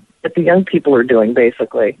doing, what the young people are doing,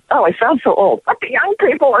 basically. Oh, I sound so old. What the young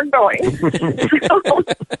people are doing.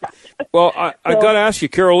 Well, I got to ask you,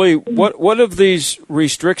 Carol Lee, what have these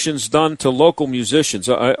restrictions done to local musicians?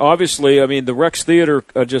 Obviously, I mean, the Rex Theater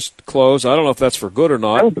just closed. I don't know if that's for good or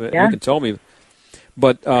not. You can tell me.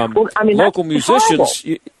 But local musicians,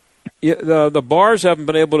 the bars haven't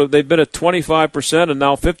been able to. They've been at 25% and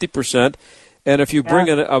now 50%. And if you bring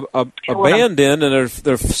a band in and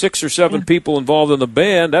there are 6 or 7 people involved in the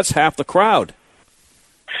band, that's half the crowd.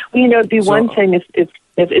 Well, it'd be one thing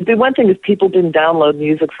if people didn't download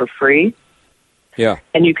music for free. Yeah.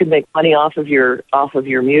 And you could make money off of your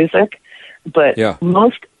music, but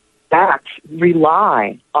most acts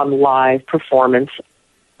rely on live performance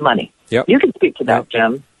money. Yep. You can speak to that,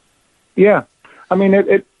 Jim. Yeah, I mean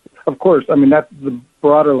it. Of course, I mean that's the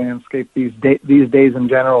broader landscape these days in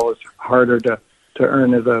general is harder to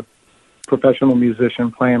earn as a professional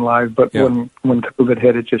musician playing live. But when COVID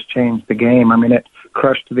hit, it just changed the game. I mean, it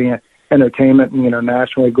crushed the entertainment,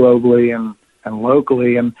 nationally, globally, and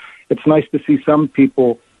locally. And it's nice to see some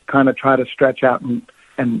people kind of try to stretch out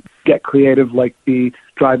and get creative, like the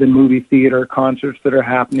drive-in movie theater concerts that are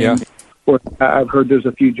happening. Yeah. Or I've heard there's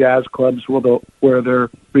a few jazz clubs where they're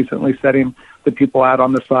recently setting the people out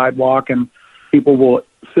on the sidewalk, and people will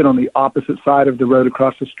sit on the opposite side of the road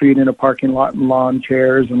across the street in a parking lot in lawn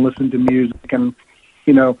chairs and listen to music, and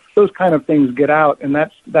those kind of things get out, and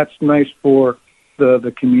that's nice for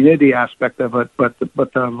the community aspect of it, but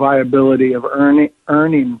the viability of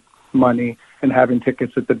earning money and having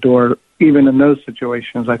tickets at the door, even in those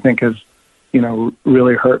situations, I think has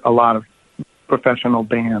really hurt a lot of professional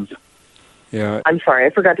bands. Yeah, I'm sorry,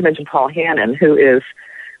 I forgot to mention Paul Hannon, who is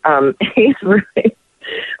he's really.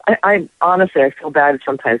 I honestly, I feel bad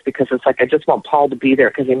sometimes because it's like I just want Paul to be there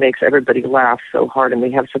because he makes everybody laugh so hard and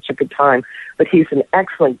we have such a good time. But he's an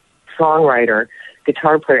excellent songwriter,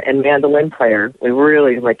 guitar player, and mandolin player. We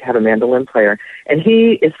really like to have a mandolin player. And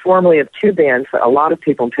he is formerly of 2 bands that a lot of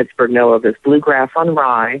people in Pittsburgh know of as Bluegrass on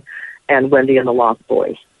Rye and Wendy and the Lost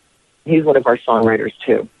Boys. He's one of our songwriters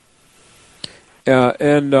too.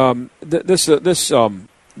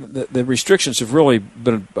 The restrictions have really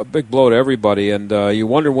been a big blow to everybody, and you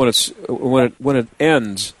wonder when it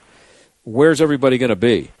ends, where's everybody going to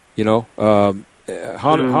be?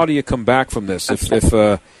 How do you come back from this if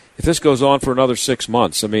this goes on for another 6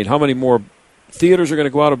 months? I mean, how many more theaters are going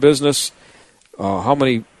to go out of business? How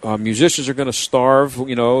many musicians are going to starve?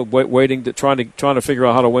 Waiting to trying to figure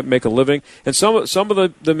out how to make a living. And some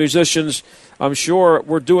of the musicians, I'm sure,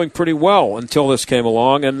 were doing pretty well until this came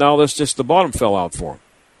along, and now the bottom fell out for them.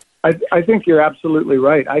 I think you're absolutely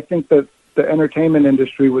right. I think that the entertainment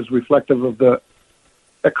industry was reflective of the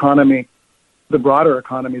economy, the broader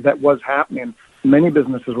economy that was happening. Many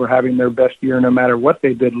businesses were having their best year no matter what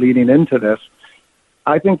they did leading into this.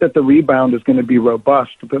 I think that the rebound is going to be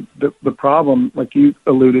robust. The problem, like you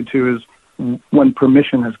alluded to, is when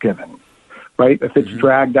permission is given, right? If it's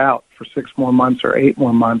dragged out for 6 more months or 8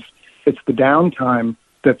 more months, it's the downtime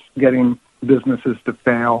that's getting businesses to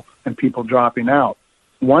fail and people dropping out.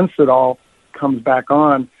 Once it all comes back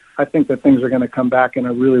on, I think that things are going to come back in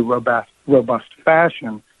a really robust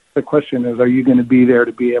fashion. The question is, are you going to be there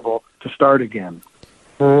to be able to start again?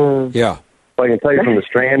 Yeah. Well, I can tell you from the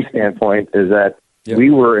Strand standpoint is that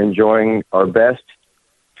we were enjoying our best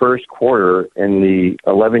first quarter in the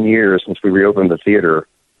 11 years since we reopened the theater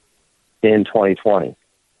in 2020.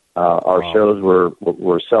 Our shows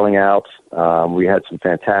were selling out. We had some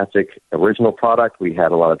fantastic original product. We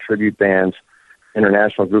had a lot of tribute bands.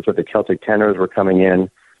 International groups like the Celtic Tenors were coming in,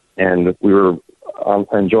 and we were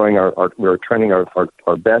enjoying we were trending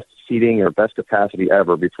our best seating, our best capacity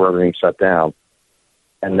ever before everything shut down.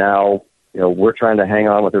 And now, we're trying to hang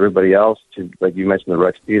on with everybody else. Like you mentioned, the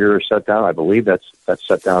Rex Theater is shut down. I believe that's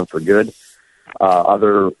shut down for good.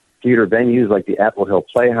 Other theater venues like the Apple Hill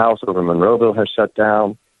Playhouse over in Monroeville has shut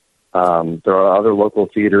down. There are other local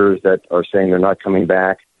theaters that are saying they're not coming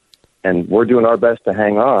back. And we're doing our best to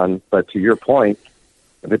hang on, but to your point,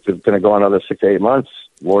 if it's going to go on another 6 to 8 months,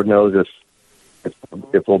 Lord knows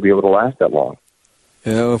if we'll be able to last that long.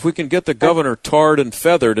 If we can get the governor tarred and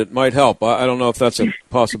feathered, it might help. I don't know if that's a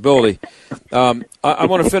possibility. I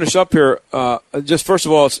want to finish up here. Just first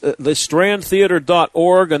of all, it's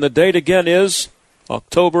thestrandtheater.org, and the date again is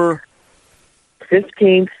October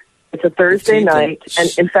 15th. It's a Thursday night,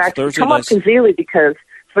 and in fact, come up to Zealy because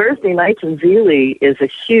Thursday nights in Zealy is a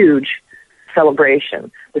huge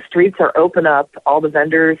celebration. The streets are open up. All the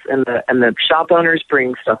vendors and the shop owners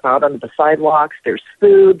bring stuff out onto the sidewalks. There's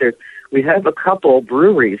food. We have a couple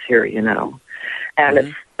breweries here,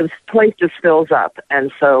 and this place just fills up.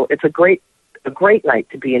 And so it's a great night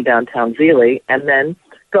to be in downtown Zeeland, and then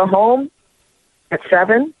go home at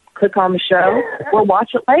 7, click on the show, or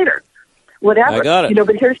watch it later. Whatever. I got it.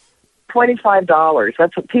 But here's $25.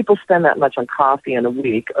 That's what people spend that much on coffee in a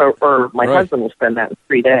week, or my husband will spend that in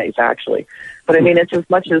 3 days, actually. But I mean, it's as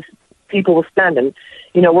much as people will spend. And,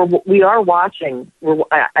 we are watching.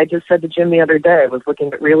 I just said to Jim the other day, I was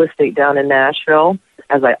looking at real estate down in Nashville,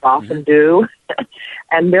 as I often do,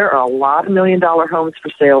 and there are a lot of $1 million homes for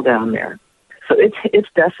sale down there. So it's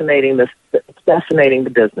decimating the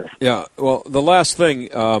business. Yeah. Well, the last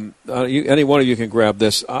thing, any one of you can grab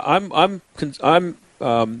this. I'm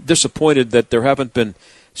disappointed that there haven't been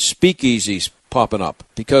speakeasies popping up,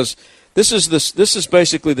 because this is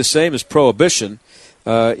basically the same as Prohibition.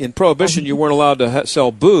 In Prohibition, you weren't allowed to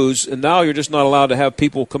sell booze, and now you're just not allowed to have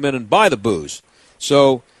people come in and buy the booze.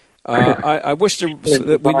 So I wish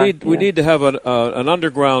that we need to have an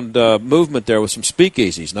underground movement there with some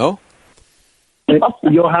speakeasies. No.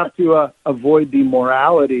 You'll have to avoid the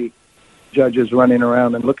morality judges running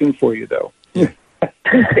around and looking for you, though. Yeah.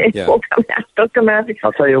 They'll come after.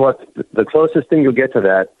 I'll tell you what, the closest thing you'll get to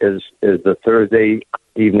that is the Thursday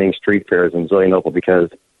evening street fairs in Zillionople, because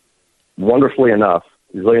wonderfully enough,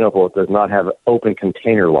 Zillionople does not have open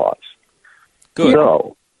container lots. Good.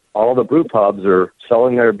 So all the brew pubs are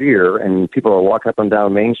selling their beer, and people are walking up and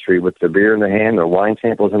down Main Street with their beer in their hand, their wine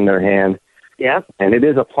samples in their hand. Yeah. And it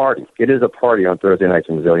is a party. It is a party on Thursday nights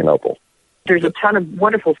in Zillionople. There's a ton of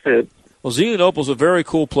wonderful food. Well, Zillionople's a very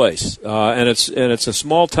cool place, and it's a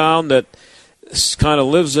small town that kind of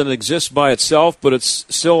lives and exists by itself, but it's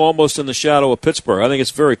still almost in the shadow of Pittsburgh. I think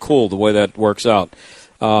it's very cool the way that works out.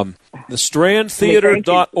 The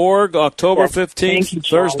StrandTheater.org, October 15th,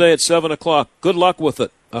 Thursday at 7 o'clock. Good luck with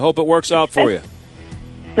it. I hope it works out for you.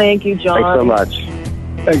 Thank you, John. Thanks so much.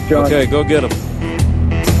 Thanks, John. Okay, go get them.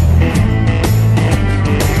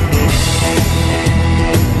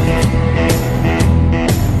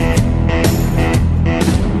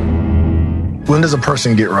 When does a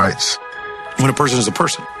person get rights? When a person is a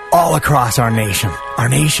person. All across our nation. Our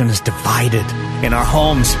nation is divided. In our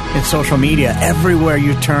homes, in social media, everywhere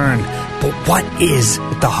you turn. But what is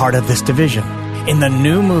at the heart of this division? In the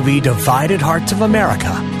new movie Divided Hearts of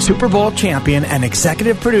America, Super Bowl champion and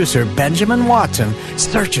executive producer Benjamin Watson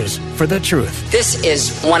searches for the truth. This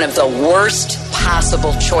is one of the worst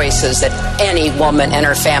possible choices that any woman and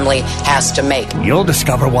her family has to make. You'll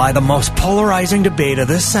discover why the most polarizing debate of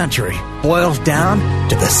this century boils down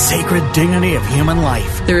to the sacred dignity of human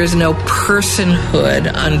life. There is no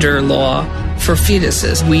personhood under law for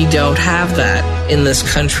fetuses. We don't have that in this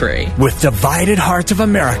country. With Divided Hearts of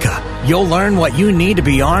America, you'll learn what you need to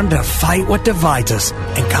be armed to fight what divides us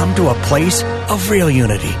and come to a place of real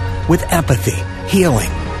unity with empathy,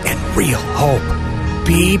 healing, and real hope.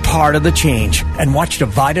 Be part of the change and watch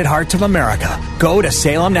Divided Hearts of America. Go to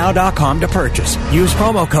salemnow.com to purchase. Use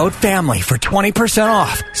promo code FAMILY for 20%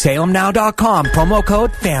 off. salemnow.com, promo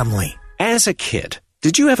code FAMILY. As a kid,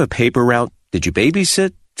 did you have a paper route? Did you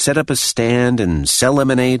babysit, set up a stand, and sell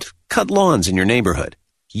lemonade, cut lawns in your neighborhood?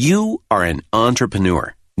 You are an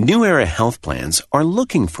entrepreneur. New Era Health Plans are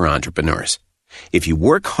looking for entrepreneurs. If you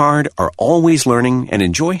work hard, are always learning, and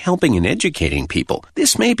enjoy helping and educating people,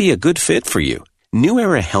 this may be a good fit for you. New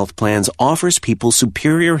Era Health Plans offers people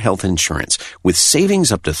superior health insurance with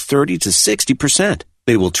savings up to 30 to 60%.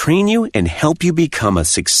 They will train you and help you become a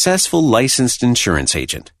successful licensed insurance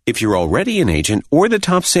agent. If you're already an agent or the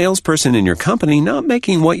top salesperson in your company not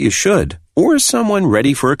making what you should, or someone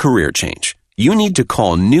ready for a career change, you need to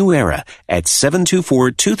call New Era at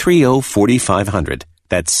 724-230-4500.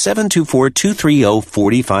 That's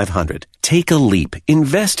 724-230-4500. Take a leap,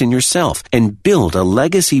 invest in yourself, and build a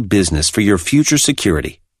legacy business for your future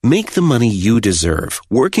security. Make the money you deserve,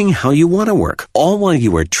 working how you want to work, all while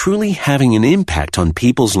you are truly having an impact on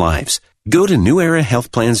people's lives. Go to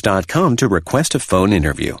newerahealthplans.com to request a phone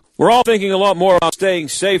interview. We're all thinking a lot more about staying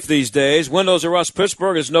safe these days. Windows R Us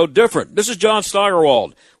Pittsburgh is no different. This is John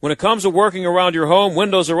Steigerwald. When it comes to working around your home,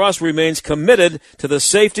 Windows R Us remains committed to the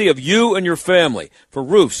safety of you and your family. For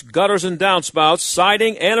roofs, gutters and downspouts,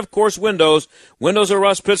 siding, and of course windows, Windows R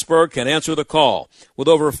Us Pittsburgh can answer the call. With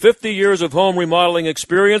over 50 years of home remodeling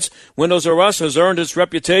experience, Windows R Us has earned its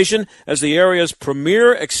reputation as the area's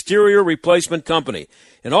premier exterior replacement company.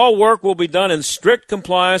 And all work will be done in strict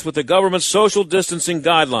compliance with the government's social distancing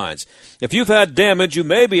guidelines. If you've had damage, you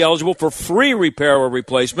may be eligible for free repair or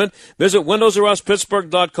replacement. Visit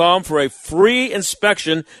WindowsRUsPittsburgh.com for a free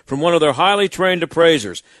inspection from one of their highly trained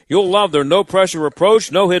appraisers. You'll love their no-pressure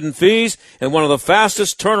approach, no hidden fees, and one of the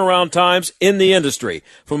fastest turnaround times in the industry.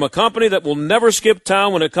 From a company that will never skip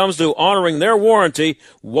town when it comes to honoring their warranty,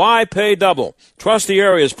 why pay double? Trust the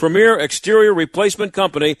area's premier exterior replacement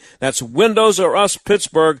company. That's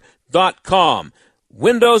WindowsRUsPittsburgh.com.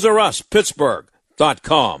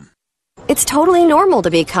 WindowsRUsPittsburgh.com. It's totally normal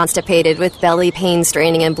to be constipated with belly pain,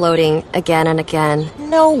 straining, and bloating again and again.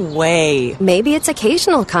 No way. Maybe it's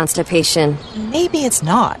occasional constipation. Maybe it's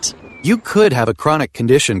not. You could have a chronic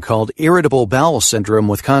condition called irritable bowel syndrome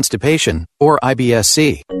with constipation, or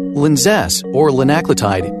IBS-C. Linzess, or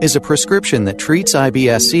linaclotide, is a prescription that treats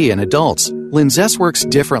IBS-C in adults. Linzess works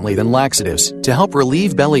differently than laxatives to help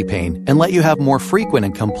relieve belly pain and let you have more frequent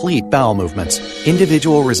and complete bowel movements.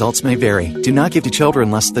 Individual results may vary. Do not give to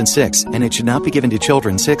children less than 6, and it should not be given to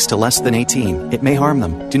children 6 to less than 18. It may harm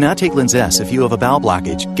them. Do not take Linzess if you have a bowel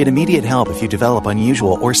blockage. Get immediate help if you develop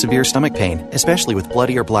unusual or severe stomach pain, especially with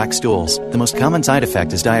bloody or black stools. The most common side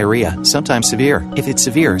effect is diarrhea, sometimes severe. If it's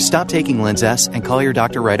severe, stop taking Linzess and call your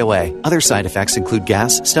doctor right away. Other side effects include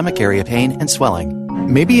gas, stomach area pain, and swelling.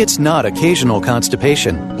 Maybe it's not occasional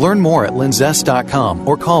constipation. Learn more at linzess.com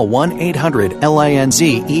or call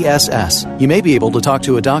 1-800-LINZESS. You may be able to talk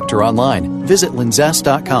to a doctor online. Visit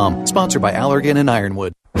linzess.com, sponsored by Allergan and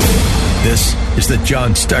Ironwood. This is the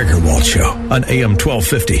John Steigerwald Show on AM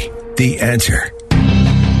 1250. The Answer.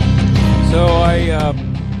 So I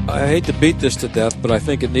hate to beat this to death, but I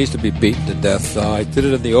think it needs to be beaten to death. I did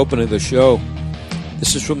it in the opening of the show.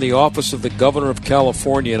 This is from the office of the governor of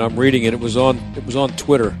California, and I'm reading it. It was on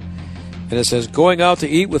Twitter. And it says, going out to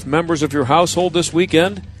eat with members of your household this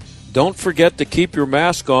weekend? Don't forget to keep your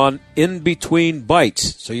mask on in between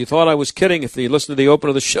bites. So you thought I was kidding if you listened to the open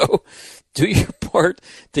of the show. Do your part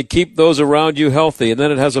to keep those around you healthy. And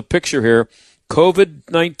then it has a picture here.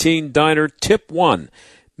 COVID-19 diner tip 1.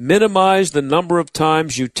 Minimize the number of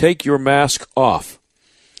times you take your mask off.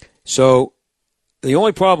 So the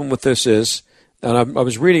only problem with this is, and I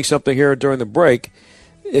was reading something here during the break,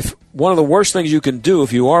 if one of the worst things you can do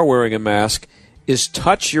if you are wearing a mask is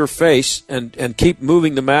touch your face and keep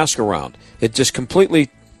moving the mask around. It just completely,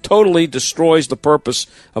 totally destroys the purpose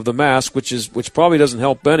of the mask, which probably doesn't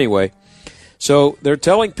help anyway. So they're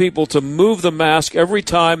telling people to move the mask every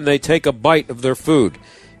time they take a bite of their food.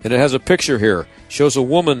 And it has a picture here. Shows a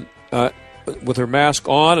woman with her mask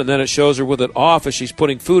on, and then it shows her with it off as she's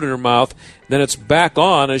putting food in her mouth. Then it's back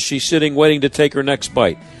on as she's sitting waiting to take her next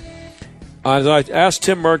bite. As I asked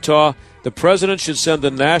Tim Murtaugh, the president should send the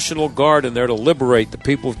National Guard in there to liberate the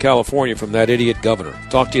people of California from that idiot governor.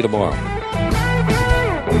 Talk to you tomorrow.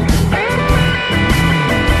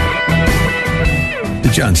 The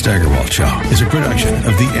John Steigerwald Show is a production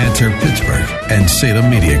of The Answer Pittsburgh and Salem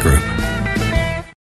Media Group.